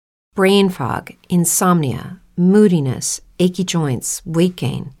brain fog, insomnia, moodiness, achy joints, weight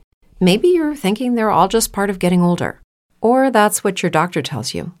gain. Maybe you're thinking they're all just part of getting older, or that's what your doctor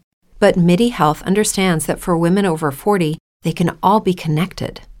tells you. But MIDI Health understands that for women over 40, they can all be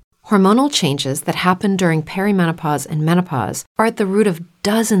connected. Hormonal changes that happen during perimenopause and menopause are at the root of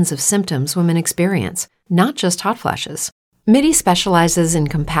dozens of symptoms women experience, not just hot flashes. MIDI specializes in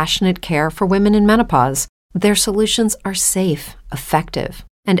compassionate care for women in menopause. Their solutions are safe, effective,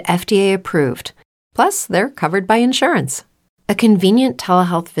 and FDA approved. Plus, they're covered by insurance. A convenient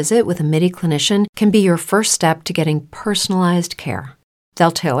telehealth visit with a MIDI clinician can be your first step to getting personalized care.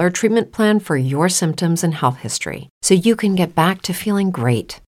 They'll tailor a treatment plan for your symptoms and health history so you can get back to feeling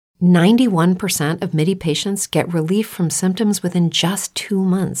great. 91% of MIDI patients get relief from symptoms within just 2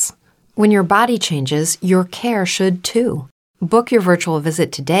 months. When your body changes, your care should too. Book your virtual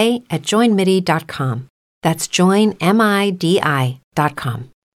visit today at joinmidi.com. That's joinmidi.com.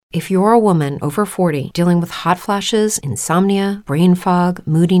 If you're a woman over 40 dealing with hot flashes, insomnia, brain fog,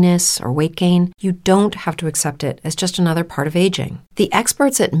 moodiness, or weight gain, you don't have to accept it as just another part of aging. The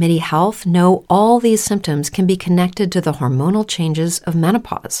experts at MIDI Health know all these symptoms can be connected to the hormonal changes of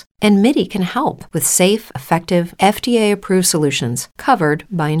menopause, and MIDI can help with safe, effective, FDA-approved solutions covered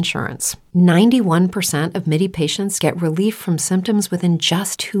by insurance. 91% of MIDI patients get relief from symptoms within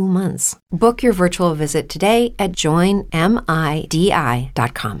just 2 months. Book your virtual visit today at joinmidi.com.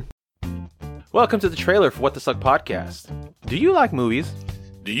 Welcome to the trailer for What the Suck podcast. Do you like movies?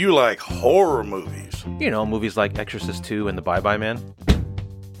 Do you like horror movies? You know, movies like Exorcist 2 and The Bye-Bye Man.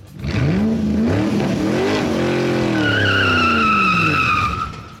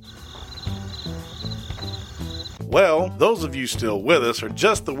 Well, those of you still with us are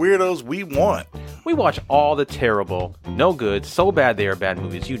just the weirdos we want. We watch all the terrible, no good, so bad they are bad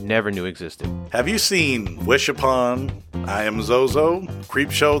movies you never knew existed. Have you seen Wish Upon, I Am Zozo,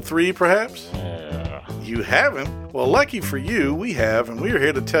 Creepshow 3 perhaps? You haven't? Well, lucky for you, we have, and we're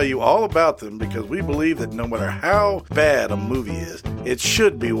here to tell you all about them because we believe that no matter how bad a movie is, it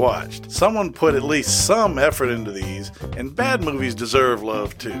should be watched. Someone put at least some effort into these, and bad movies deserve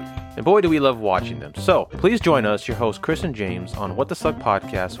love too. And boy, do we love watching them. So, please join us, your hosts Chris and James, on What the Suck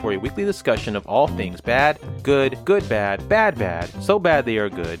podcast for a weekly discussion of all things bad, good, good, bad, bad, bad, so bad they are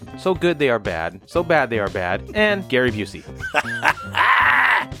good, so good they are bad, so bad they are bad, and Gary Busey.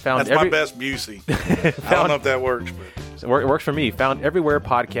 That's my best Busey. I don't know if that works, but it works for me. Found everywhere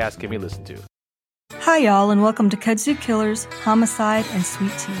podcasts can be listened to. Hi, y'all, and welcome to Kudzu Killers, Homicide, and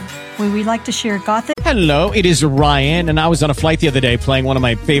Sweet Tea, where we like to share gothic. Hello, it is Ryan, and I was on a flight the other day playing one of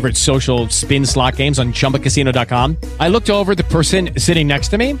my favorite social spin slot games on ChumbaCasino.com. I looked over at the person sitting next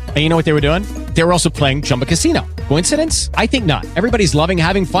to me, and you know what they were doing? They were also playing Chumba Casino. Coincidence? I think not. Everybody's loving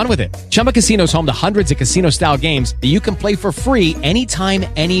having fun with it. Chumba Casino is home to hundreds of casino-style games that you can play for free anytime,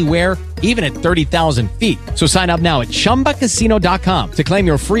 anywhere, even at 30,000 feet. So sign up now at ChumbaCasino.com to claim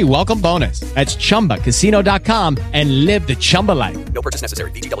your free welcome bonus. That's ChumbaCasino.com and live the Chumba life. No purchase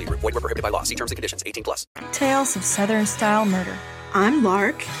necessary. VGW. Void where prohibited by law. See terms and conditions. 18+. Tales of Southern-style murder. I'm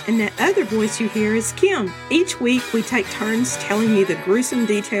Lark, and that other voice you hear is Kim. Each week, we take turns telling you the gruesome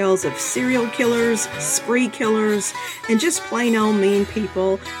details of serial killers, spree killers, and just plain old mean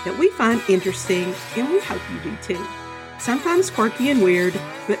people that we find interesting, and we hope you do too. Sometimes quirky and weird,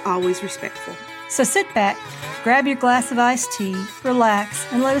 but always respectful. So sit back, grab your glass of iced tea, relax,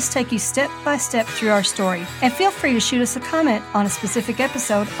 and let us take you step by step through our story. And feel free to shoot us a comment on a specific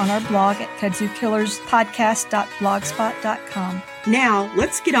episode on our blog at kudzukillerspodcast.blogspot.com. Now,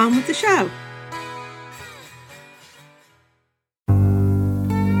 let's get on with the show.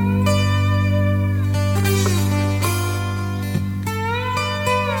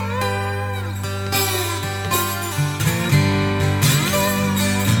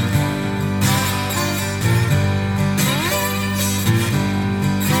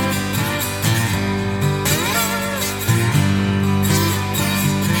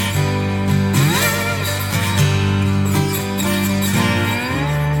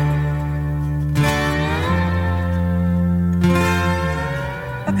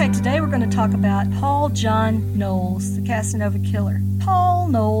 Today we're going to talk about Paul John Knowles, the Casanova Killer. Paul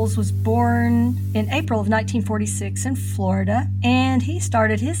Knowles was born in April of 1946 in Florida, and he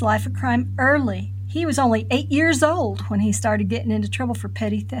started his life of crime early. He was only 8 years old when he started getting into trouble for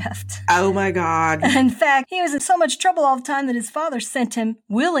petty theft. Oh my God. In fact, he was in so much trouble all the time that his father sent him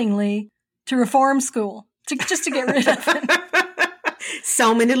willingly to reform school just to get rid of him.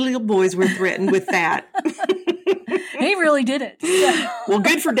 So many little boys were threatened with that. He really did it. So. Well,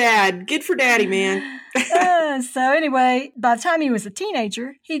 good for Dad. Good for Daddy, man. So anyway, by the time he was a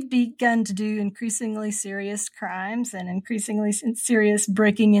teenager, he'd begun to do increasingly serious crimes and increasingly serious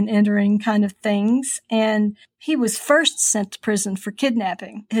breaking and entering kind of things. And he was first sent to prison for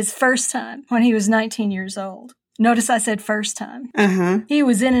kidnapping, his first time, when he was 19 years old. Notice I said first time. Uh-huh. He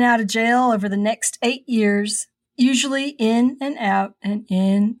was in and out of jail over the next 8 years, usually in and out and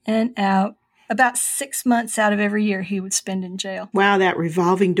in and out. About 6 months out of every year he would spend in jail. Wow, that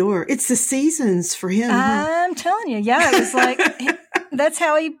revolving door. It's the seasons for him. I'm telling you, yeah, it was like, that's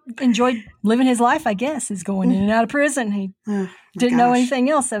how he enjoyed living his life, I guess, is going in and out of prison. He didn't know anything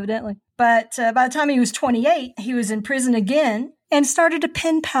else, evidently. But by the time he was 28, he was in prison again and started a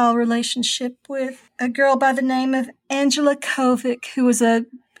pen pal relationship with a girl by the name of Angela Kovic, who was a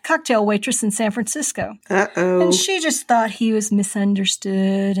cocktail waitress in San Francisco. Uh-oh. And she just thought he was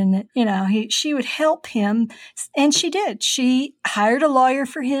misunderstood and that, you know, she would help him. And she did. She hired a lawyer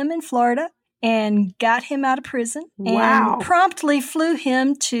for him in Florida and got him out of prison. Wow. And promptly flew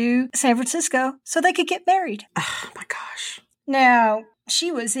him to San Francisco so they could get married. Oh, my gosh. Now,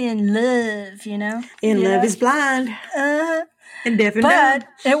 she was in love, you know. Love is blind. And deaf and dumb. But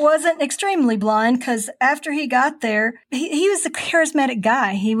it wasn't extremely blind because after he got there, he was a charismatic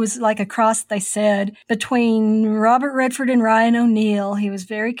guy. He was like a cross, they said, between Robert Redford and Ryan O'Neal. He was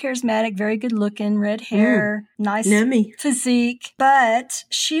very charismatic, very good looking, red hair, nice physique. But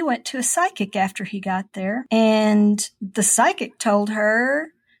she went to a psychic after he got there, and the psychic told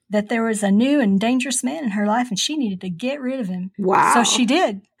her that there was a new and dangerous man in her life and she needed to get rid of him. Wow. So she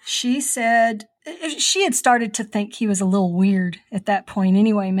did. She said she had started to think he was a little weird at that point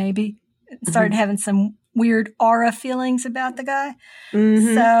anyway, maybe. Started having some weird aura feelings about the guy.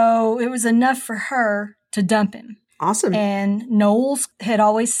 Mm-hmm. So it was enough for her to dump him. Awesome. And Knowles had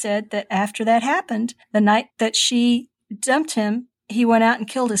always said that after that happened, the night that she dumped him, he went out and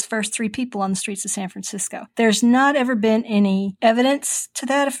killed his first 3 people on the streets of San Francisco. There's not ever been any evidence to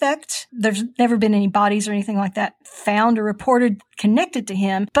that effect. There's never been any bodies or anything like that found or reported connected to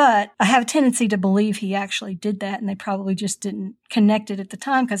him. But I have a tendency to believe he actually did that, and they probably just didn't connect it at the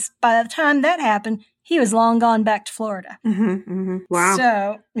time, because by the time that happened, he was long gone back to Florida. Mm-hmm, mm-hmm. Wow.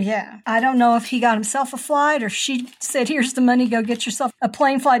 So, yeah. I don't know if he got himself a flight or if she said, here's the money, go get yourself a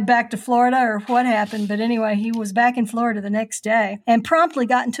plane flight back to Florida, or what happened. But anyway, he was back in Florida the next day and promptly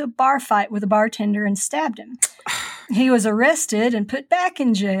got into a bar fight with a bartender and stabbed him. He was arrested and put back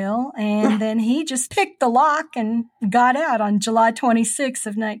in jail, and then he just picked the lock and got out on July 26th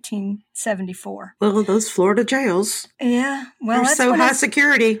of 1974. Well, those Florida jails. Yeah. Well, they're so high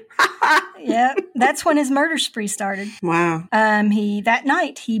security. Yeah. That's when his murder spree started. Wow. That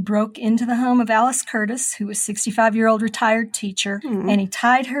night, he broke into the home of Alice Curtis, who was a 65-year-old retired teacher, and he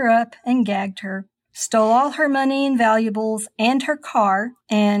tied her up and gagged her, stole all her money and valuables and her car,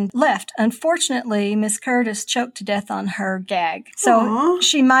 and left. Unfortunately, Miss Curtis choked to death on her gag. So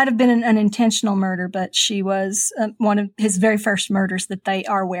she might have been an unintentional murder, but she was one of his very first murders that they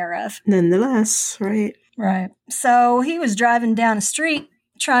are aware of. Nonetheless, right. Right. So he was driving down the street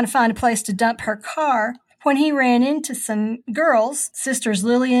trying to find a place to dump her car when he ran into some girls, sisters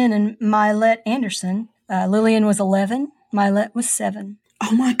Lillian and Mylette Anderson. Lillian was 11, Mylette was 7.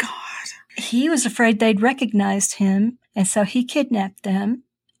 Oh, my God. He was afraid they'd recognized him, and so he kidnapped them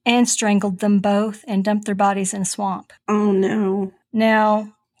and strangled them both and dumped their bodies in a swamp. Oh, no.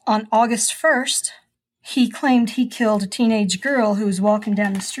 Now, on August 1st, he claimed he killed a teenage girl who was walking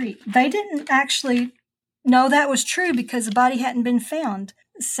down the street. They didn't actually know that was true because the body hadn't been found.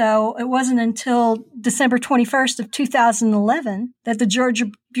 So it wasn't until December 21st of 2011 that the Georgia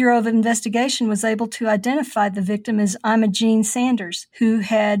Bureau of Investigation was able to identify the victim as Imogene Sanders, who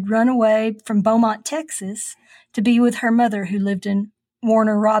had run away from Beaumont, Texas, to be with her mother, who lived in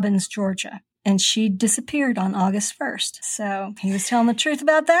Warner Robins, Georgia. And she disappeared on August 1st. So he was telling the truth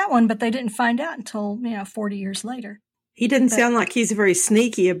about that one, but they didn't find out until, 40 years later. He didn't sound like he's very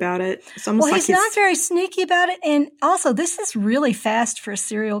sneaky about it. It's almost well, like he's not very sneaky about it. And also, this is really fast for a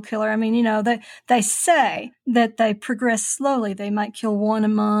serial killer. I mean, they say that they progress slowly. They might kill 1 a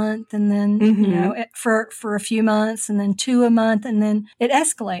month and then, for a few months and then 2 a month and then it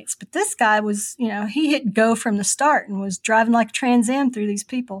escalates. But this guy was, he hit go from the start and was driving like a Trans Am through these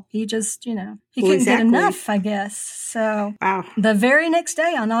people. He just, he couldn't get enough, I guess. So the very next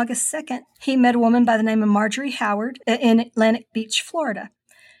day on August 2nd, he met a woman by the name of Marjorie Howard in Atlantic Beach, Florida.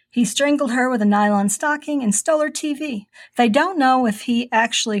 He strangled her with a nylon stocking and stole her TV. They don't know if he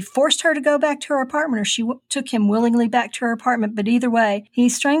actually forced her to go back to her apartment or she took him willingly back to her apartment, but either way, he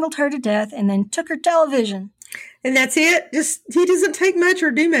strangled her to death and then took her television. And that's it? He doesn't take much or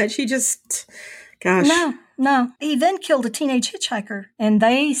do much. He just, gosh. No. He then killed a teenage hitchhiker, and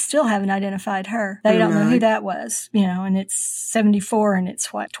they still haven't identified her. They don't know who that was, and it's 74 and it's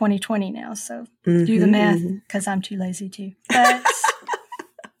 2020 now. So do the math, because I'm too lazy to. But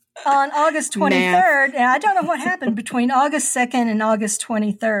on August 23rd, and I don't know what happened between August 2nd and August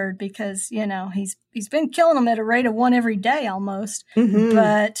 23rd, because, he's been killing them at a rate of one every day almost.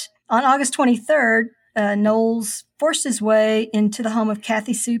 But on August 23rd, Knowles forced his way into the home of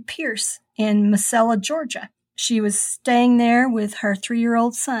Kathy Sue Pierce in Miscela, Georgia. She was staying there with her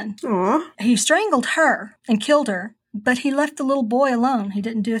 3-year-old son. Aww. He strangled her and killed her, but he left the little boy alone. He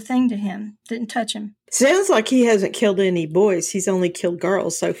didn't do a thing to him, didn't touch him. Sounds like he hasn't killed any boys. He's only killed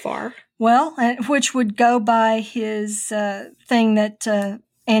girls so far. Well, which would go by his thing that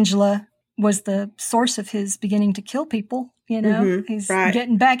Angela was the source of his beginning to kill people. He's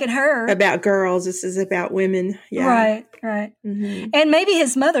getting back at her. About girls. This is about women. Yeah. Right. And maybe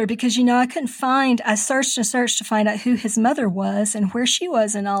his mother, because, I searched to find out who his mother was and where she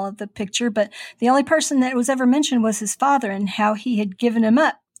was in all of the picture. But the only person that was ever mentioned was his father and how he had given him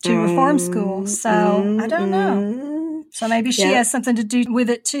up to reform school. So I don't know. So maybe she has something to do with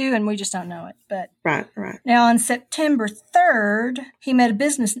it too, and we just don't know it. But Right. Now, on September 3rd, he met a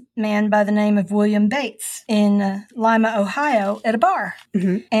businessman by the name of William Bates in Lima, Ohio, at a bar.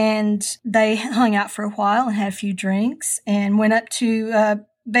 And they hung out for a while and had a few drinks and went up to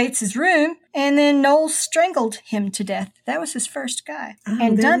Bates's room, and then Knowles strangled him to death. That was his first guy.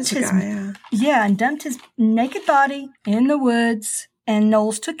 And dumped his naked body in the woods. And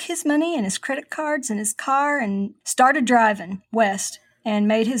Knowles took his money and his credit cards and his car and started driving west and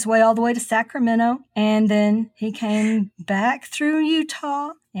made his way all the way to Sacramento. And then he came back through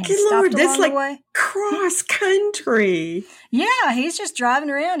Utah and stopped along the way. Cross country. Yeah, he's just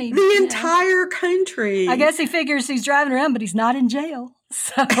driving around. The entire country. I guess he figures he's driving around, but he's not in jail.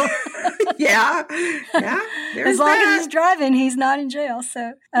 So yeah. As long as he's driving, he's not in jail.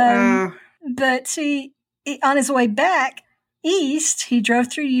 So, but see, on his way back east, he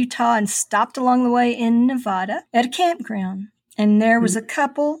drove through Utah and stopped along the way in Nevada at a campground. And there was a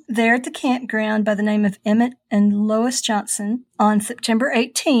couple there at the campground by the name of Emmett and Lois Johnson on September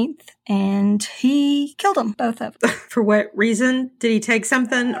 18th, and he killed them, both of them. For what reason? Did he take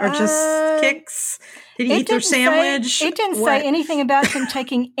something or just kicks? Did he eat their sandwich? It didn't say anything about him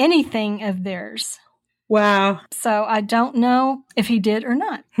taking anything of theirs. Wow. So I don't know if he did or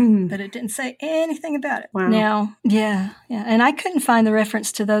not, but it didn't say anything about it. Wow. Now, yeah. And I couldn't find the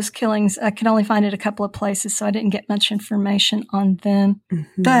reference to those killings. I could only find it a couple of places, so I didn't get much information on them.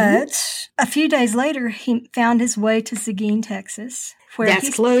 But a few days later, he found his way to Seguin, Texas.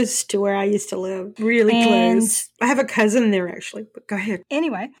 That's close to where I used to live. Really close. I have a cousin there, actually, but go ahead.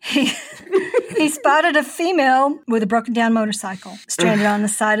 Anyway, he spotted a female with a broken down motorcycle stranded on the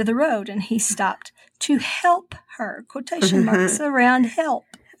side of the road, and he stopped to help her, quotation marks around help.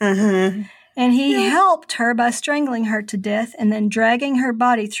 And he helped her by strangling her to death and then dragging her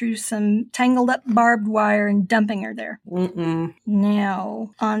body through some tangled up barbed wire and dumping her there.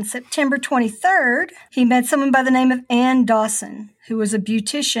 Now, on September 23rd, he met someone by the name of Ann Dawson, who was a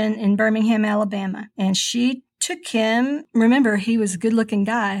beautician in Birmingham, Alabama. And she took him, remember, he was a good-looking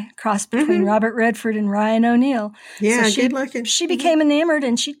guy, crossed between Robert Redford and Ryan O'Neal. Yeah, so good-looking. She became enamored,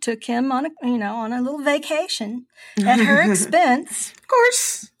 and she took him on a little vacation at her expense. Of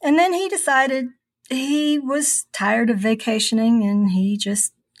course. And then he decided he was tired of vacationing, and he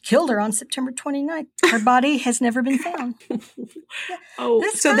just killed her on September 29th. Her body has never been found.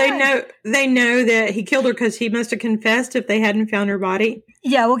 So they know that he killed her because he must have confessed if they hadn't found her body?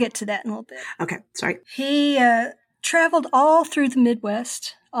 Yeah, we'll get to that in a little bit. Okay, sorry. He traveled all through the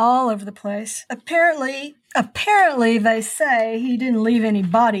Midwest, all over the place. Apparently, they say he didn't leave any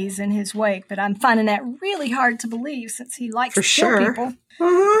bodies in his wake, but I'm finding that really hard to believe since he likes to kill people.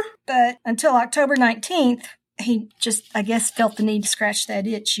 But until October 19th, he just, I guess, felt the need to scratch that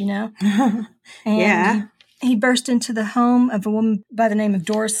itch, And he burst into the home of a woman by the name of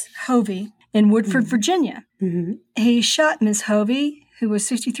Doris Hovey in Woodford, Virginia. He shot Miss Hovey, who was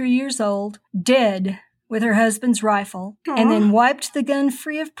 53 years old, dead with her husband's rifle, and then wiped the gun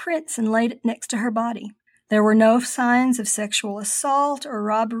free of prints and laid it next to her body. There were no signs of sexual assault or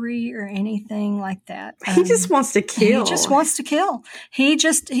robbery or anything like that. He just wants to kill. He just wants to kill. He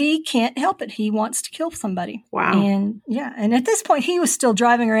can't help it. He wants to kill somebody. Wow. And at this point, he was still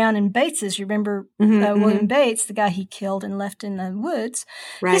driving around in Bates's. You remember William Bates, the guy he killed and left in the woods?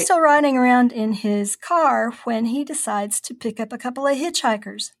 Right. He's still riding around in his car when he decides to pick up a couple of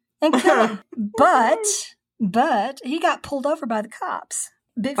hitchhikers and kill them. But he got pulled over by the cops.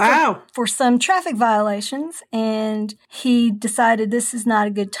 for some traffic violations, and he decided this is not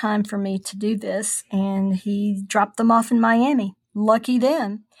a good time for me to do this, and he dropped them off in Miami. Lucky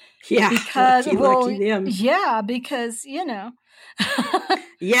them. Yeah, because lucky them. Yeah, because you know.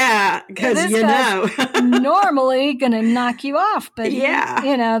 Yeah, because you know. normally going to knock you off, but yeah,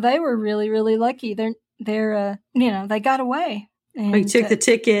 you know, they were really, really lucky. They're you know, they got away. And he took the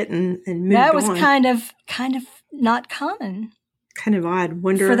ticket and moved that was on. kind of not common. Kind of odd.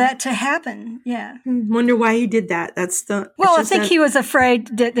 Wonder for that to happen. Yeah. Wonder why he did that. I think he was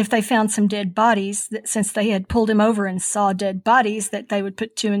afraid that if they found some dead bodies, that since they had pulled him over and saw dead bodies, that they would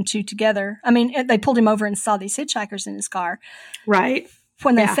put two and two together. I mean, they pulled him over and saw these hitchhikers in his car. Right.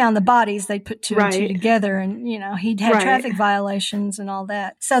 When they found the bodies, they put two and two together, and you know, he'd had traffic violations and all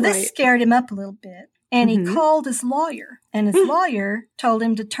that. So this scared him up a little bit. And he called his lawyer, and his lawyer told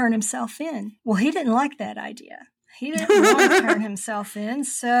him to turn himself in. Well, he didn't like that idea. He didn't want to turn himself in,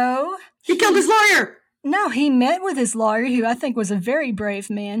 so... He killed his lawyer! No, he met with his lawyer, who I think was a very brave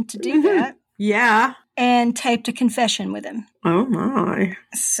man to do that. Yeah. And taped a confession with him. Oh, my.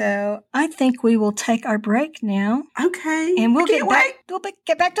 So I think we will take our break now. Okay. And we'll get back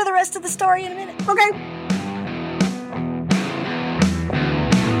to the rest of the story in a minute. Okay.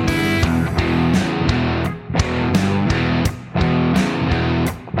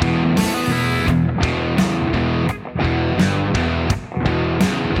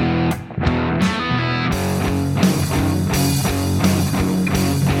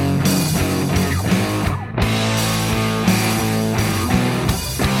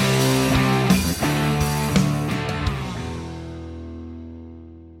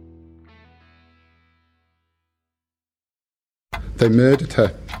 They murdered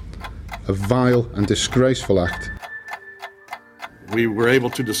her. A vile and disgraceful act. We were able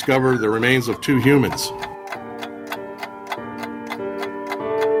to discover the remains of 2 humans.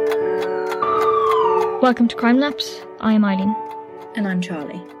 Welcome to Crime Lapse. I am Eileen. And I'm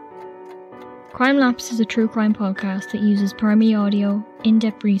Charlie. Crime Lapse is a true crime podcast that uses primary audio,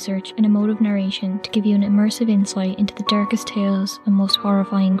 in-depth research, and emotive narration to give you an immersive insight into the darkest tales and most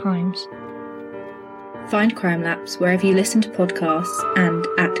horrifying crimes. Find Crime Lapse wherever you listen to podcasts and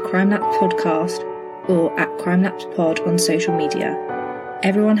at Crime Lapse Podcast or at Crime Lapse Pod on social media.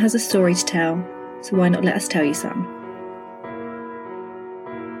 Everyone has a story to tell, so why not let us tell you some?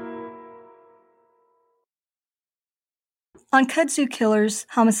 On Kudzu Killers,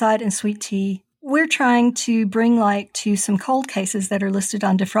 Homicide, and Sweet Tea, we're trying to bring light to some cold cases that are listed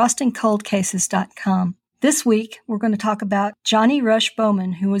on defrostingcoldcases.com. This week, we're going to talk about Johnny Rush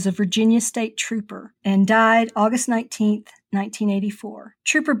Bowman, who was a Virginia State Trooper and died August 19th, 1984.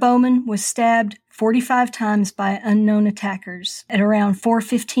 Trooper Bowman was stabbed 45 times by unknown attackers at around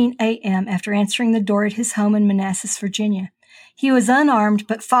 4:15 a.m. after answering the door at his home in Manassas, Virginia. He was unarmed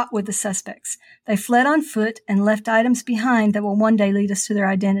but fought with the suspects. They fled on foot and left items behind that will one day lead us to their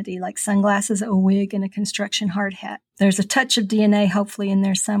identity, like sunglasses, a wig, and a construction hard hat. There's a touch of DNA hopefully in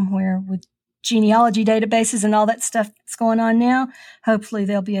there somewhere with genealogy databases and all that stuff that's going on now. Hopefully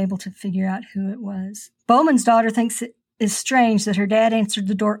they'll be able to figure out who it was. Bowman's daughter thinks it is strange that her dad answered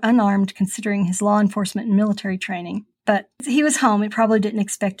the door unarmed, considering his law enforcement and military training. But he was home. He probably didn't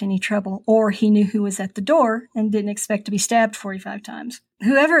expect any trouble, or he knew who was at the door and didn't expect to be stabbed 45 times.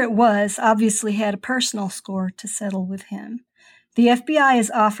 Whoever it was obviously had a personal score to settle with him. The FBI is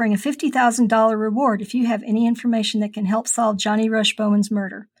offering a $50,000 reward if you have any information that can help solve Johnny Rush Bowman's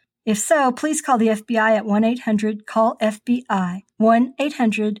murder. If so, please call the FBI at 1-800-CALL-FBI,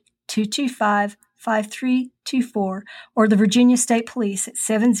 1-800-225-5324, or the Virginia State Police at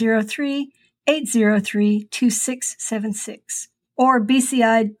 703-803-2676, or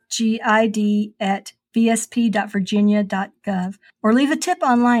BCIGID at vsp.virginia.gov, or leave a tip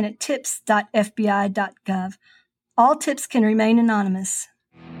online at tips.fbi.gov. All tips can remain anonymous.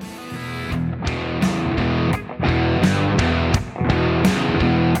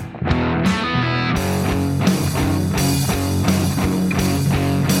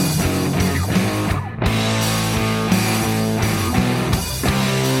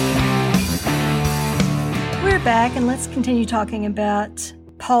 Back, and let's continue talking about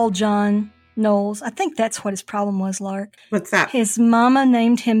Paul John Knowles. I think that's what his problem was, Lark. What's that? His mama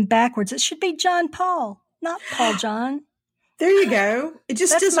named him backwards. It should be John Paul, not Paul John. There you go. It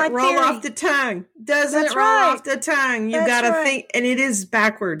just doesn't roll off the tongue. Doesn't roll off the tongue. You got to think, and it is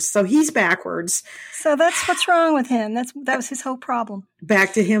backwards. So he's backwards. So that's what's wrong with him. That was his whole problem.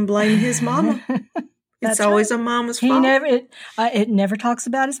 Back to him blaming his mama. It's always a mama's fault. It never talks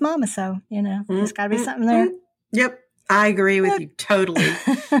about his mama, so, there's got to be something there. Yep. I agree with you totally.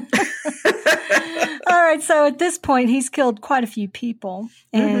 All right, so at this point, he's killed quite a few people,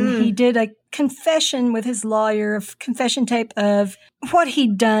 and he did a confession with his lawyer, a confession tape of what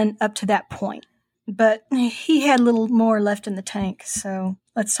he'd done up to that point. But he had a little more left in the tank, so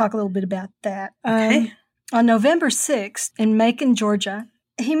let's talk a little bit about that. Okay. On November 6th in Macon, Georgia,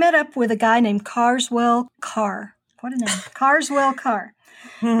 he met up with a guy named Carswell Carr. What a name. Carswell Carr.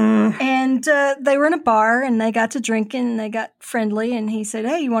 And they were in a bar, and they got to drinking, and they got friendly, and he said,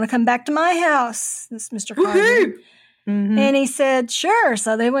 hey, you want to come back to my house? This is Mr. Carr. And he said, sure.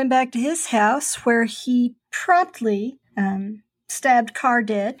 So they went back to his house, where he promptly stabbed Carr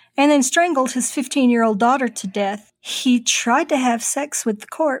dead and then strangled his 15-year-old daughter to death. He tried to have sex with the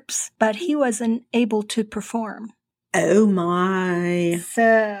corpse, but he wasn't able to perform. Oh, my.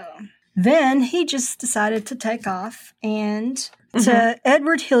 So then he just decided to take off, and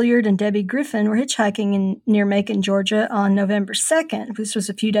Edward Hilliard and Debbie Griffin were hitchhiking near Macon, Georgia on November 2nd. This was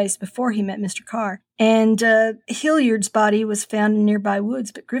a few days before he met Mr. Carr. And Hilliard's body was found in nearby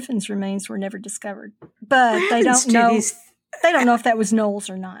woods, but Griffin's remains were never discovered. But they don't know. They don't know if that was Knowles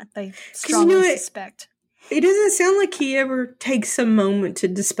or not. They strongly suspect. It doesn't sound like he ever takes a moment to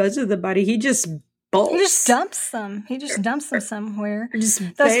dispose of the body. He just bolts. He just dumps them. He just dumps them somewhere. Those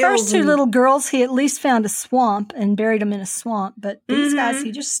first two little girls, he at least found a swamp and buried them in a swamp. But these guys,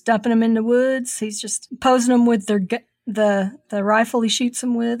 he just dumping them in the woods. He's just posing them with the rifle he shoots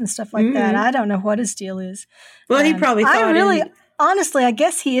them with and stuff like that. I don't know what his deal is. Well, he probably thought honestly, I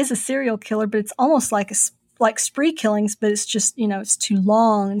guess he is a serial killer, but it's almost like spree killings, but it's just, it's too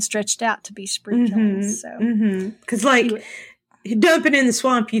long and stretched out to be spree killings. So, because dumping in the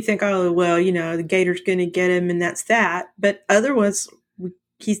swamp, you think, oh, well, the gator's going to get him and that's that. But otherwise,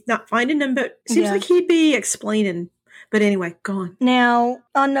 he's not finding them, but it seems like he'd be explaining. But anyway, go on. Now,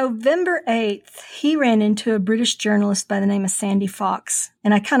 on November 8th, he ran into a British journalist by the name of Sandy Fox.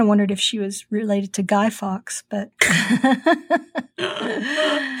 And I kind of wondered if she was related to Guy Fawkes, but...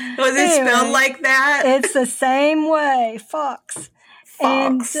 Was it spelled like that? It's the same way, Fox.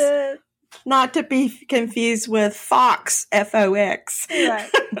 And not to be confused with Fox, F-O-X. Right.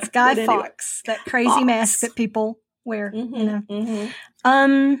 It's Guy Fawkes, that crazy mask that people wear,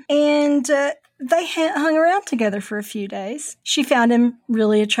 And they hung around together for a few days. She found him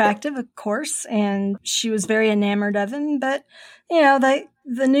really attractive, of course, and she was very enamored of him. But,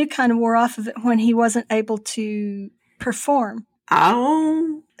 the new kind of wore off of it when he wasn't able to perform.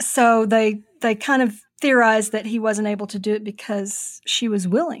 Oh. So they kind of theorized that he wasn't able to do it because she was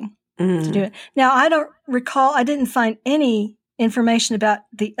willing to do it. Now, I didn't find any information about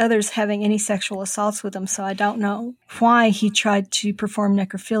the others having any sexual assaults with him, so I don't know why he tried to perform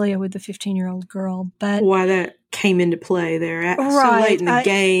necrophilia with the 15-year-old girl. But why that came into play there so late in the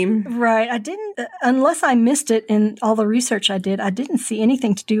game. Right. I didn't, unless I missed it in all the research I didn't see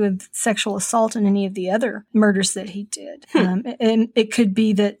anything to do with sexual assault in any of the other murders that he did. And it could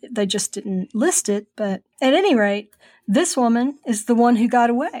be that they just didn't list it, but at any rate, this woman is the one who got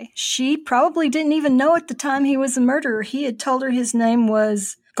away. She probably didn't even know at the time he was a murderer. He had told her his name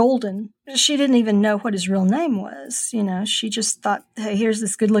was Golden. She didn't even know what his real name was. She just thought, hey, here's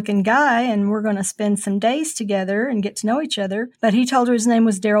this good-looking guy, and we're going to spend some days together and get to know each other. But he told her his name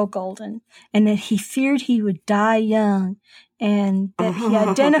was Darrell Golden, and that he feared he would die young, and that he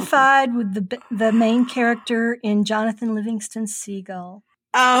identified with the main character in Jonathan Livingston Seagull.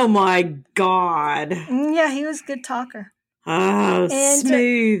 Oh, my God. Yeah, he was a good talker. Oh, and,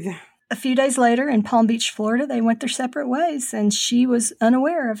 smooth. A few days later in Palm Beach, Florida, they went their separate ways, and she was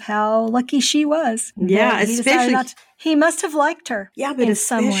unaware of how lucky she was. Yeah, he must have liked her. Yeah, but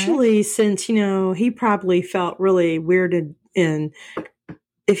especially since, he probably felt really weirded in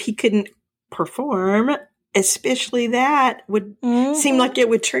if he couldn't perform, especially that would seem like it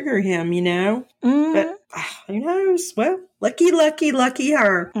would trigger him, But who knows? Well, lucky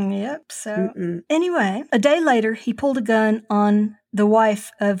her. Yep. So anyway, a day later, he pulled a gun on the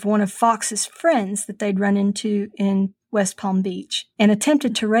wife of one of Fox's friends that they'd run into in West Palm Beach and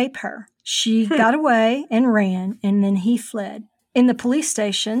attempted to rape her. She got away and ran, and then he fled. In the police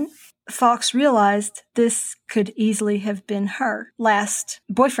station, Fox realized this could easily have been her last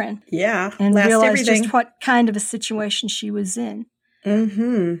boyfriend. Yeah. And realized just what kind of a situation she was in.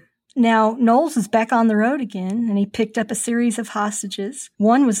 Now, Knowles is back on the road again, and he picked up a series of hostages.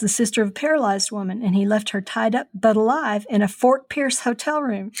 One was the sister of a paralyzed woman, and he left her tied up but alive in a Fort Pierce hotel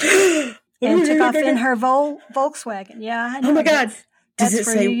room and took off in her Volkswagen. Yeah, I know. Oh, my God. That's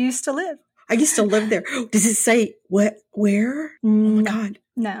where you used to live. I used to live there. Does it say where? Oh, my God.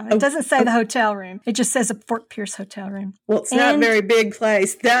 No, it doesn't say the hotel room. It just says a Fort Pierce hotel room. Well, it's not a very big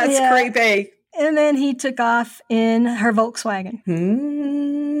place. That's creepy. And then he took off in her Volkswagen.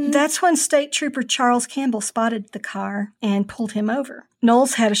 That's when State Trooper Charles Campbell spotted the car and pulled him over.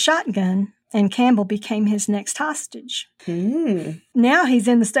 Knowles had a shotgun, and Campbell became his next hostage. Now he's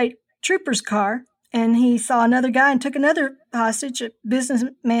in the State Trooper's car, and he saw another guy and took another hostage, a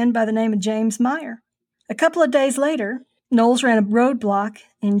businessman by the name of James Meyer. A couple of days later, Knowles ran a roadblock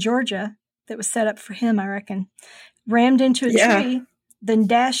in Georgia that was set up for him, I reckon, rammed into a tree, then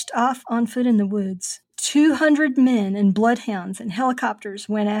dashed off on foot in the woods. 200 men and bloodhounds and helicopters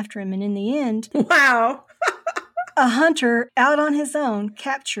went after him, and in the end, wow, a hunter out on his own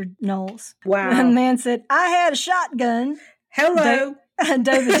captured Knowles. Wow. The man said, I had a shotgun. Hello.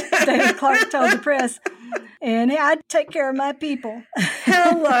 David Clark told the press, and I'd take care of my people.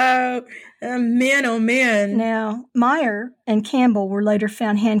 Hello. Men, oh men. Now, Meyer and Campbell were later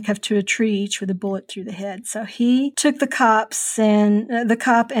found handcuffed to a tree, each with a bullet through the head. So he took the cops and the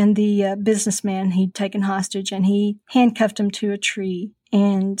cop and the businessman he'd taken hostage, and he handcuffed them to a tree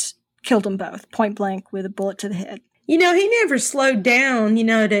and killed them both, point blank, with a bullet to the head. You know, he never slowed down,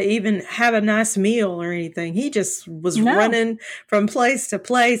 to even have a nice meal or anything. He just was running from place to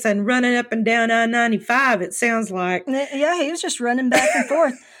place and running up and down I-95, it sounds like. Yeah, he was just running back and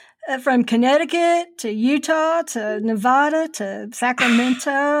forth. From Connecticut to Utah to Nevada to Sacramento.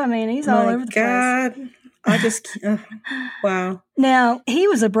 I mean, he's all over the place. I just, wow. Now, he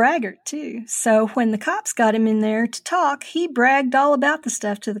was a braggart, too. So when the cops got him in there to talk, he bragged all about the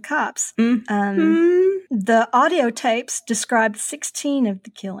stuff to the cops. The audio tapes described 16 of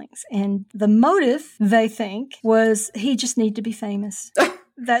the killings. And the motive, they think, was he just needed to be famous.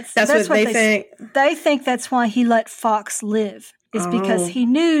 That's what they think. They think that's why he let Fox live. Is because he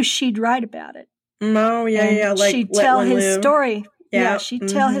knew she'd write about it. Oh, yeah. Like, she'd tell his story. Yeah, she'd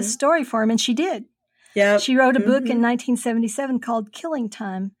tell his story for him, and she did. Yeah. She wrote a book in 1977 called Killing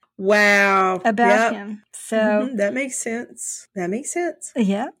Time. Wow. About him. So that makes sense.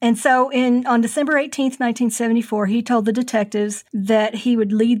 Yeah. And so on December 18th, 1974, he told the detectives that he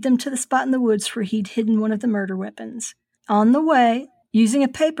would lead them to the spot in the woods where he'd hidden one of the murder weapons. On the way, using a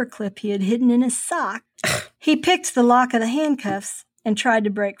paperclip he had hidden in his sock, he picked the lock of the handcuffs and tried to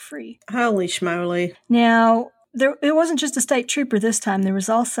break free. Holy schmoly. Now, it wasn't just a state trooper this time. There was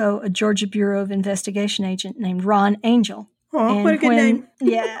also a Georgia Bureau of Investigation agent named Ron Angel. Oh, what a good name.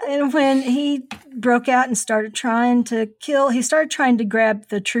 Yeah, and when he broke out and started trying to kill, he started trying to grab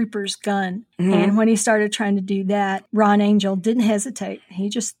the trooper's gun. And when he started trying to do that, Ron Angel didn't hesitate. He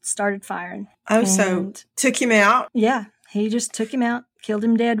just started firing. Oh, so took him out? Yeah, he just took him out. Killed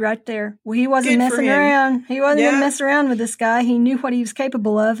him dead right there. Well, he wasn't messing around. He wasn't going to mess around with this guy. He knew what he was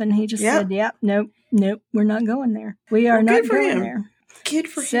capable of, and he just said, nope, we're not going there. We are not going there. Good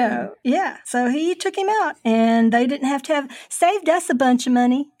for him. Yeah. So he took him out, and they didn't have to have, saved us a bunch of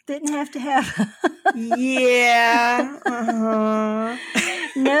money. Didn't have to have.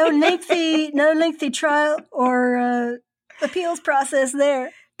 No lengthy trial or appeals process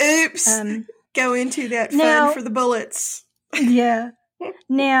there. Oops. Go into that fund for the bullets. Yeah.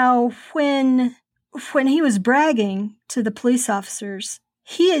 Now, when he was bragging to the police officers,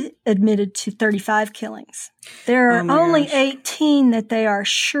 he admitted to 35 killings. There are only 18 that they are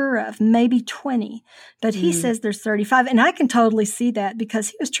sure of, maybe 20. But he says there's 35. And I can totally see that because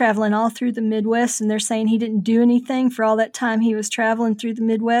he was traveling all through the Midwest, and they're saying he didn't do anything for all that time he was traveling through the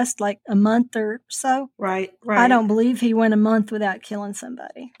Midwest, like a month or so. Right. I don't believe he went a month without killing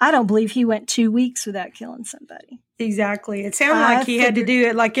somebody. I don't believe he went 2 weeks without killing somebody. Exactly. It sounded like he had to do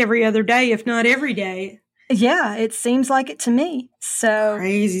it like every other day, if not every day. Yeah, it seems like it to me. So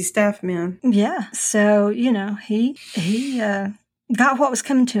crazy stuff, man. Yeah. So, he got what was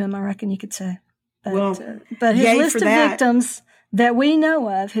coming to him, I reckon you could say. But his list of victims that we know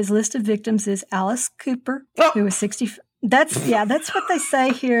of, his list of victims is Alice Cooper, who was 60. That's what they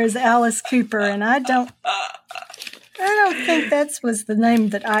say here is Alice Cooper, and I don't think that was the name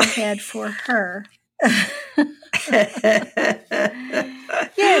that I had for her.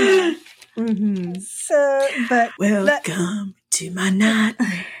 Yeah. So, but welcome to my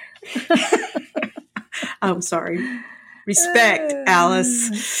nightmare. I'm sorry. Respect,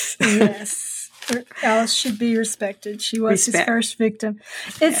 Alice. Yes, Alice should be respected. She was his first victim.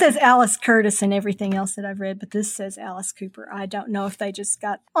 It says Alice Curtis and everything else that I've read, but this says Alice Cooper. I don't know if they just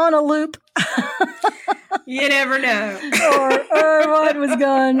got on a loop. You never know, or what was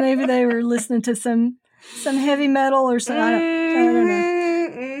going. Maybe they were listening to some heavy metal or something. I don't know.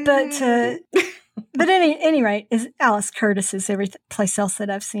 But at any rate, is Alice Curtis is every place else that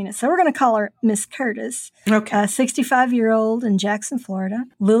I've seen it. So we're going to call her Miss Curtis. Okay. 65-year-old in Jackson, Florida.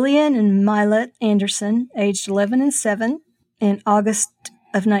 Lillian and Mylette Anderson, aged 11 and 7, in August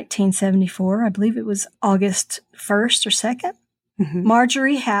of 1974. I believe it was August 1st or 2nd.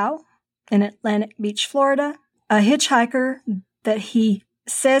 Marjorie Howe in Atlantic Beach, Florida. A hitchhiker that he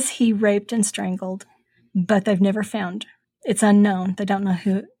says he raped and strangled, but they've never found. It's unknown. They don't know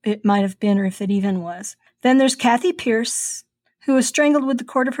who it might have been or if it even was. Then there's Kathy Pierce, who was strangled with the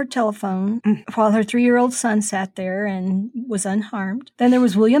cord of her telephone while her 3-year-old son sat there and was unharmed. Then there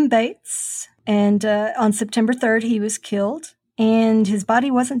was William Bates, and on September 3rd, he was killed, and his body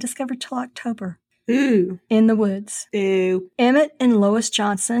wasn't discovered till October. Ooh. In the woods. Ew. Emmett and Lois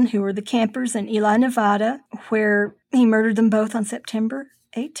Johnson, who were the campers in Ely, Nevada, where he murdered them both on September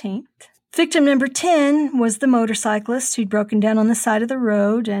 18th. Victim number 10 was the motorcyclist who'd broken down on the side of the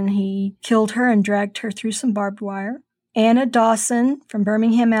road, and he killed her and dragged her through some barbed wire. Anna Dawson from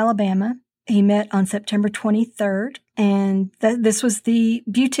Birmingham, Alabama. He met on September 23rd, and this was the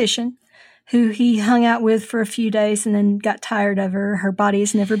beautician who he hung out with for a few days and then got tired of her. Her body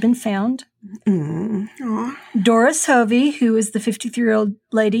has never been found. Doris Hovey, who is the 53-year-old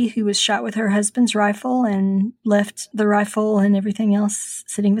lady who was shot with her husband's rifle and left the rifle and everything else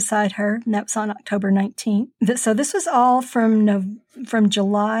sitting beside her, and that was on October 19th. So this was all from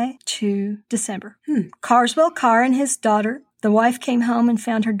July to December. Carswell Carr and his daughter. The wife came home and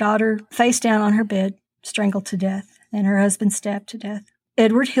found her daughter face down on her bed, strangled to death, and her husband stabbed to death.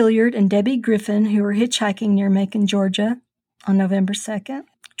 Edward Hilliard and Debbie Griffin, who were hitchhiking near Macon, Georgia, on November 2nd.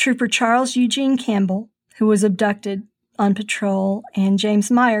 Trooper Charles Eugene Campbell, who was abducted on patrol, and James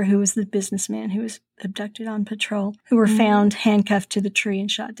Meyer, who was the businessman who was abducted on patrol, who were found handcuffed to the tree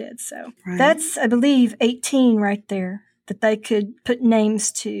and shot dead. So that's, I believe, 18 right there that they could put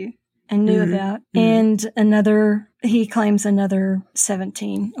names to and knew about. And he claims another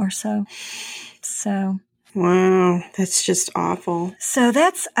 17 or so. So... Wow, that's just awful. So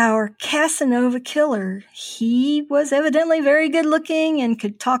that's our Casanova killer. He was evidently very good looking and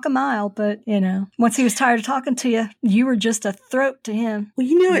could talk a mile, but, once he was tired of talking to you, you were just a throat to him. Well,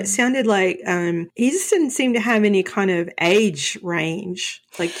 it sounded like he just didn't seem to have any kind of age range.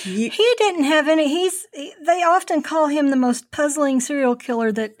 He didn't have any. They often call him the most puzzling serial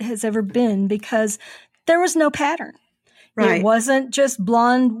killer that has ever been because there was no pattern. Right. It wasn't just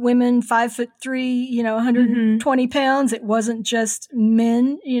blonde women, 5'3", 120 pounds. It wasn't just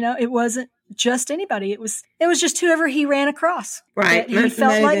men, it wasn't just anybody. It was just whoever he ran across. Right. That he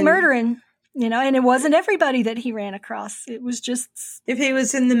felt like murdering, and it wasn't everybody that he ran across. It was just. If he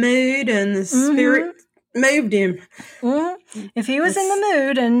was in the mood and the spirit moved him. If he was in the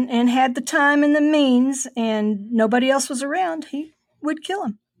mood and had the time and the means and nobody else was around, he would kill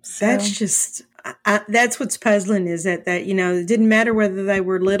him. So. That's just, that's what's puzzling is that, it didn't matter whether they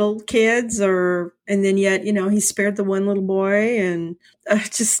were little kids and then yet, he spared the one little boy and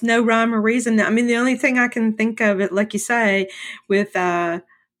just no rhyme or reason. I mean, the only thing I can think of it, like you say, with the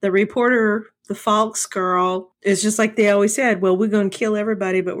reporter, the Falks girl, is just like they always said, well, we're going to kill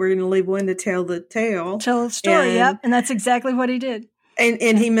everybody, but we're going to leave one to tell the tale. Tell the story, yep. And that's exactly what he did.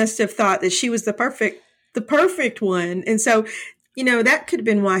 And he must have thought that she was the perfect one. And so, that could have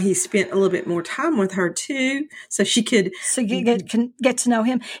been why he spent a little bit more time with her too, so she could get to know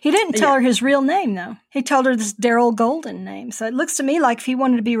him. He didn't tell her his real name though. He told her this Daryl Golden name. So it looks to me like if he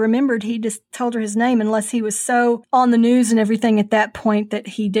wanted to be remembered, he just told her his name, unless he was so on the news and everything at that point that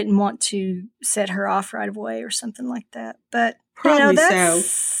he didn't want to set her off right away or something like that. But probably so.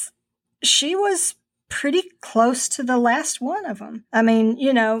 She was pretty close to the last one of them. I mean,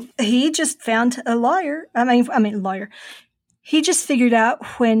 he just found a lawyer. Lawyer. He just figured out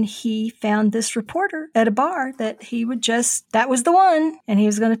when he found this reporter at a bar that that was the one, and he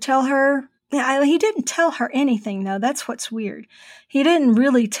was going to tell her. He didn't tell her anything, though. That's what's weird. He didn't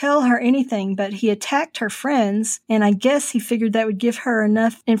really tell her anything, but he attacked her friends, and I guess he figured that would give her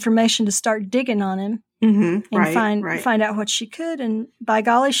enough information to start digging on him and find out what she could. And by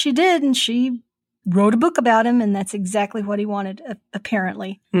golly, she did, and she wrote a book about him, and that's exactly what he wanted,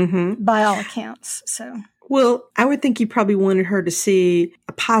 apparently, by all accounts. So. Well, I would think he probably wanted her to see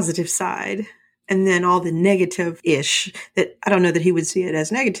a positive side and then all the negative-ish that I don't know that he would see it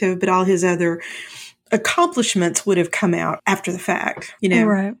as negative, but all his other accomplishments would have come out after the fact,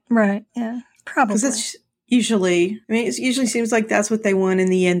 Right. Yeah, probably. Because that's usually, it usually seems like that's what they want in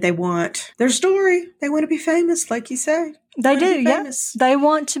the end. They want their story. They want to be famous, like you say. They do, yeah. They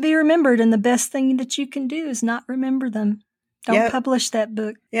want to be remembered, and the best thing that you can do is not remember them. Don't publish that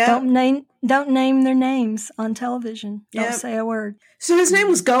book. Yep. Don't name their names on television. Don't say a word. So his name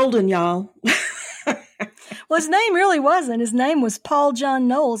was Golden, y'all. Well, his name really wasn't. His name was Paul John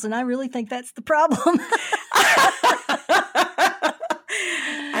Knowles, and I really think that's the problem.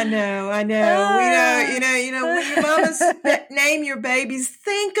 I know. You know, when your mamas name your babies,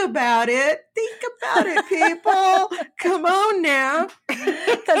 think about it. Think about it, people. Come on now.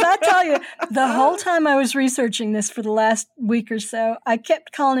 Because I tell you, the whole time I was researching this for the last week or so, I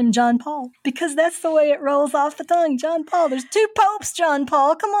kept calling him John Paul because that's the way it rolls off the tongue. John Paul. There's 2 popes, John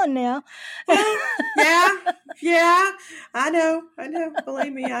Paul. Come on now. Yeah. I know.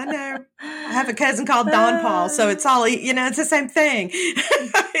 Believe me, I know. I have a cousin called Don Paul, so it's all, it's the same thing.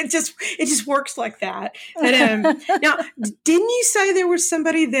 It just works like that. But, now, didn't you say there was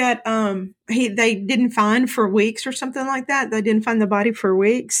somebody that they didn't find for weeks or something like that? They didn't find the body for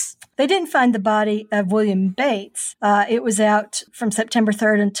weeks? They didn't find the body of William Bates. It was out from September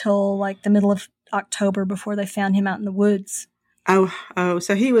 3rd until like the middle of October before they found him out in the woods. Oh,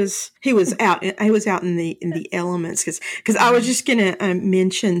 so he was out. He was out in the elements because I was just gonna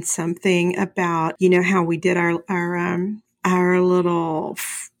mention something about how we did our little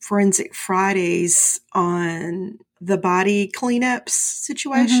Forensic Fridays on the body cleanups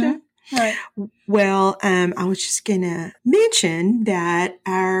situation. Mm-hmm. Right. Well, I was just gonna mention that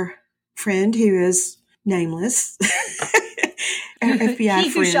our friend who is nameless. Our FBI he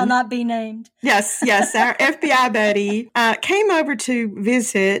friend. who shall not be named. Yes, our FBI buddy came over to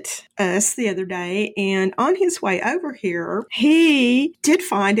visit us the other day, and on his way over here, he did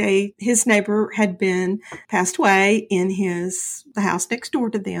find his neighbor had been passed away in the house next door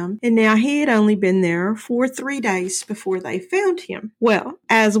to them, and now he had only been there for 3 days before they found him. Well,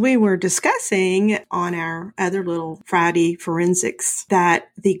 as we were discussing on our other little Friday forensics, that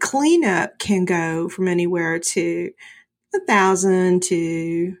the cleanup can go from anywhere to 1,000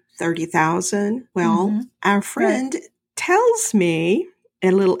 to 30,000. Well, our friend tells me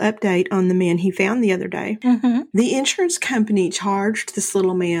a little update on the man he found the other day. Mm-hmm. The insurance company charged this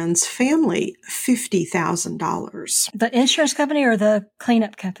little man's family $50,000. The insurance company or the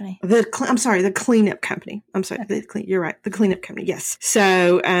cleanup company? I'm sorry, the cleanup company. I'm sorry, you're right, the cleanup company, yes.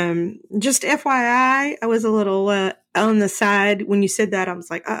 So just FYI, I was a little on the side when you said that. I was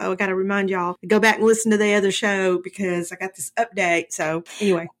like, I got to remind y'all to go back and listen to the other show because I got this update. So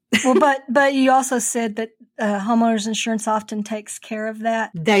anyway. Well, but you also said that homeowners insurance often takes care of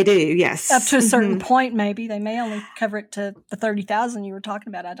that. They do, yes. Up to a certain point, maybe. They may only cover it to the 30,000 you were talking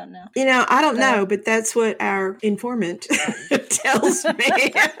about. I don't know. I don't know, but that's what our informant tells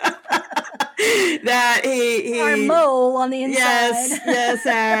me. That he our mole on the inside.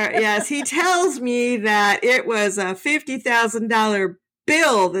 Yes, he tells me that it was a $50,000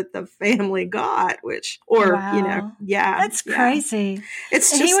 bill that the family got, that's crazy.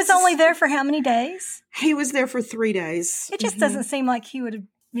 It's and he was only there for how many days? He was there for 3 days. It just doesn't seem like he would have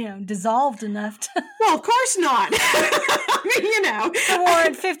dissolved enough to. Well, of course not. I mean, to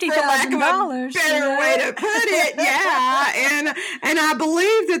warrant $50,000. Better way to put it, yeah. And I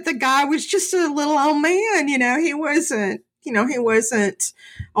believe that the guy was just a little old man. He wasn't. He wasn't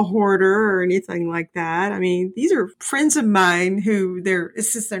a hoarder or anything like that. I mean, these are friends of mine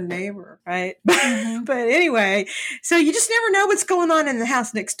it's just their neighbor, right? Mm-hmm. But anyway, so you just never know what's going on in the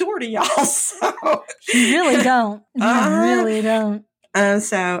house next door to y'all. So you really don't. You really don't.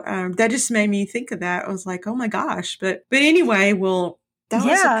 So that just made me think of that. I was like, oh my gosh. But anyway, well, that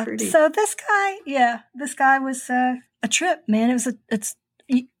was a pretty. So this guy was a trip, man.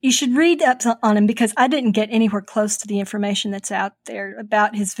 You should read up on him because I didn't get anywhere close to the information that's out there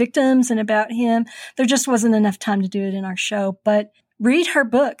about his victims and about him. There just wasn't enough time to do it in our show. But read her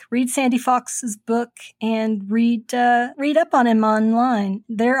book, read Sandy Fox's book, and read up on him online.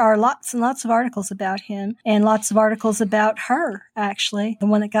 There are lots and lots of articles about him and lots of articles about her, actually, the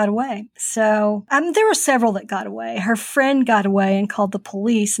one that got away. So there were several that got away. Her friend got away and called the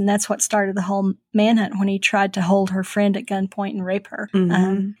police, and that's what started the whole manhunt when he tried to hold her friend at gunpoint and rape her.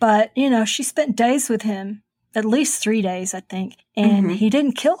 Mm-hmm. But she spent days with him. At least 3 days, I think. And he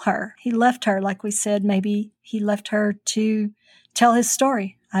didn't kill her. He left her, like we said, maybe he left her to tell his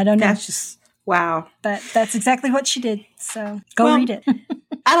story. I don't know. That's just, wow. But that's exactly what she did. So go read it.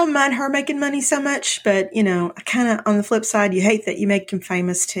 I don't mind her making money so much, but, I kind of, on the flip side, you hate that you make him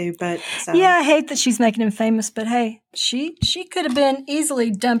famous too. But yeah, I hate that she's making him famous, but hey, she could have been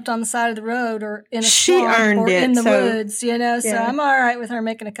easily dumped on the side of the road or in a swamp or in the woods, so I'm all right with her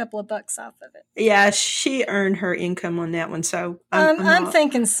making a couple of bucks off of it. Yeah, she earned her income on that one, so I'm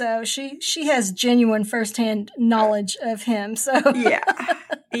thinking so. She has genuine firsthand knowledge of him, so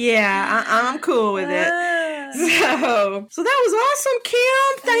yeah, I'm cool with it. So that was awesome,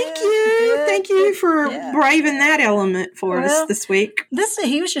 Kim. Thank you. Thank you for braving that element for us this week.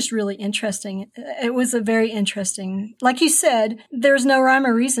 He was just really interesting. It was a very interesting, like you said, there's no rhyme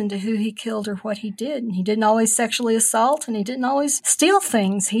or reason to who he killed or what he did. And he didn't always sexually assault and he didn't always steal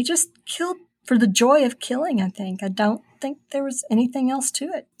things. He just killed for the joy of killing, I think. I don't think there was anything else to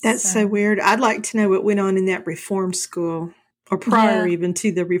it. That's so weird. I'd like to know what went on in that reform school. Or prior even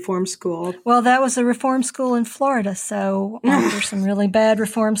to the reform school. Well, that was a reform school in Florida. So there's some really bad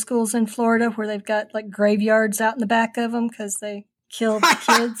reform schools in Florida where they've got like graveyards out in the back of them because they killed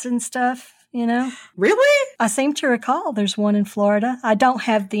kids and stuff, you know? Really? I seem to recall there's one in Florida. I don't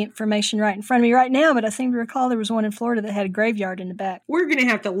have the information right in front of me right now, but I seem to recall there was one in Florida that had a graveyard in the back. We're going to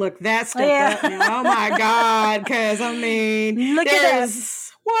have to look that stuff up now. Oh, my God. Because, I mean, look it up.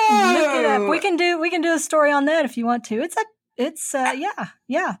 Whoa. Look it up. We can do a story on that if you want to. There's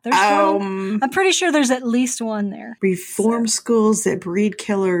one. I'm pretty sure there's at least one there. Reform schools that breed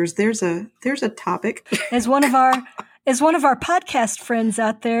killers. There's a topic. As one of our podcast friends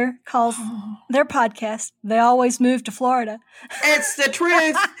out there calls their podcast, They Always Move to Florida. It's the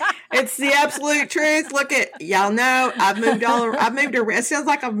truth. It's the absolute truth. Look at y'all know I've moved around. It sounds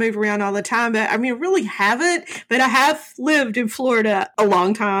like I've moved around all the time, but I mean, I really haven't. But I have lived in Florida a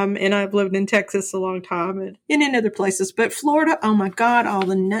long time, and I've lived in Texas a long time, and in other places. But Florida, oh my God, all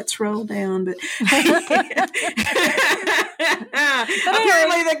the nuts roll down. But apparently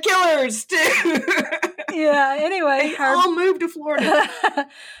the killers too. Yeah. Anyway, all moved to Florida.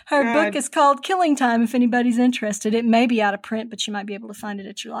 Her book is called Killing Time. If anybody's interested, it may be out of print, but you might be able to find it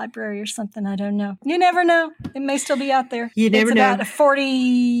at your library or something. I don't know. You never know. It may still be out there. You never know. It's about a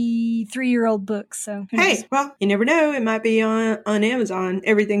 43-year-old book. So hey, well, you never know. It might be on Amazon.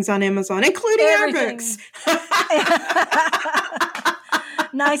 Everything's on Amazon, including our books.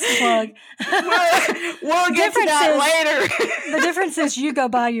 Nice plug. We'll get to that later. The difference is you go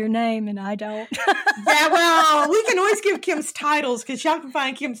by your name and I don't. Yeah, well, we can always give Kim's titles because y'all can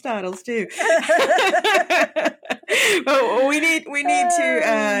find Kim's titles too. But we need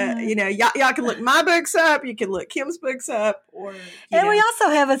to, y'all can look my books up. You can look Kim's books up. And we also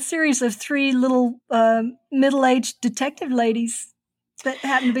have a series of 3 little middle-aged detective ladies that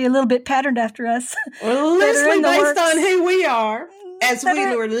happen to be a little bit patterned after us. Well, loosely based on who we are. As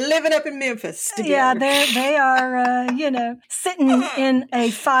we were living up in Memphis together. Yeah, they are, sitting in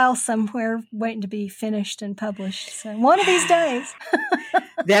a file somewhere waiting to be finished and published. So one of these days.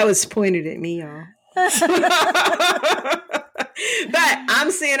 That was pointed at me, y'all. But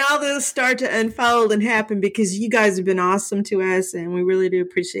I'm seeing all this start to unfold and happen because you guys have been awesome to us, and we really do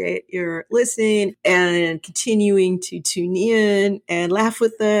appreciate your listening and continuing to tune in and laugh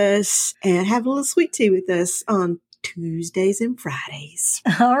with us and have a little sweet tea with us on Tuesdays and Fridays.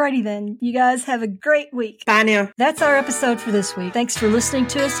 Alrighty then. You guys have a great week. Bye now. That's our episode for this week. Thanks for listening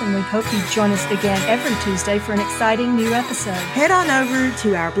to us, and we hope you join us again every Tuesday for an exciting new episode. Head on over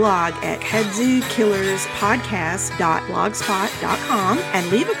to our blog at kudzukillerspodcast.blogspot.com and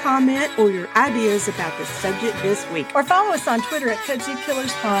leave a comment or your ideas about the subject this week. Or follow us on Twitter at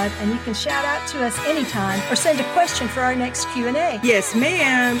KudzuKillersPod, and you can shout out to us anytime or send a question for our next Q&A. Yes,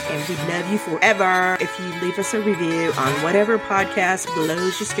 ma'am. And we love you forever if you leave us a review on whatever podcast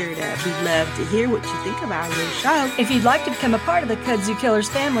blows you scared of. We'd love to hear what you think of our little show. If you'd like to become a part of the Kudzu Killers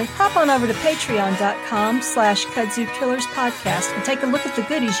family, hop on over to patreon.com/KudzuKillersPodcast and take a look at the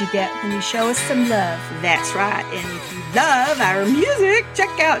goodies you get when you show us some love. That's right. And if you love our music,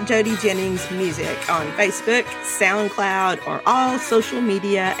 check out Jody Jennings Music on Facebook, SoundCloud, or all social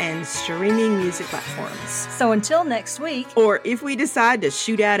media and streaming music platforms. So until next week, or if we decide to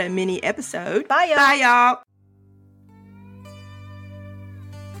shoot out a mini episode, bye y'all. Bye y'all.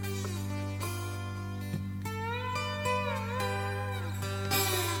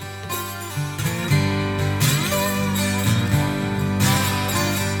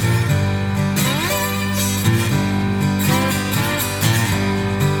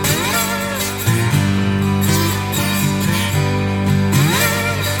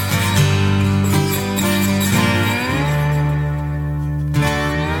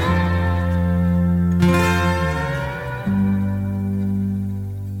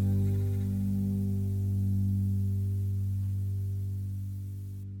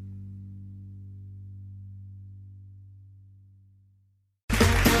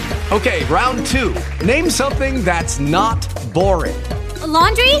 Okay, round 2. Name something that's not boring. A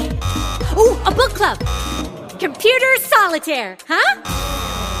laundry? Ooh, a book club. Computer solitaire, huh?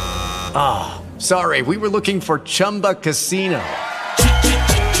 Ah, oh, sorry, we were looking for Chumba Casino.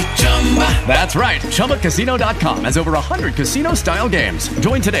 That's right. ChumbaCasino.com has over 100 casino-style games.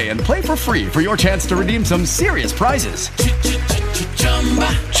 Join today and play for free for your chance to redeem some serious prizes.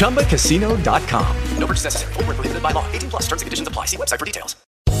 ChumbaCasino.com. No purchase necessary. Void where prohibited by law. 18 plus. Terms and conditions apply. See website for details.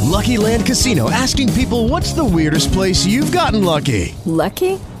 Lucky Land Casino, asking people, what's the weirdest place you've gotten lucky?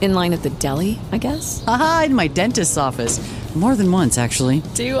 Lucky? In line at the deli, I guess? Aha, in my dentist's office. More than once, actually.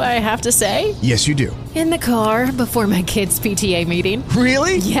 Do I have to say? Yes, you do. In the car before my kids' PTA meeting.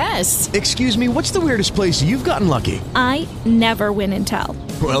 Really? Yes. Excuse me, what's the weirdest place you've gotten lucky? I never win and tell.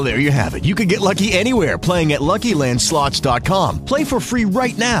 Well, there you have it. You can get lucky anywhere, playing at LuckyLandSlots.com. Play for free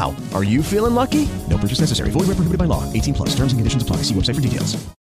right now. Are you feeling lucky? No purchase necessary. Void where prohibited by law. 18 plus. Terms and conditions apply. See website for details.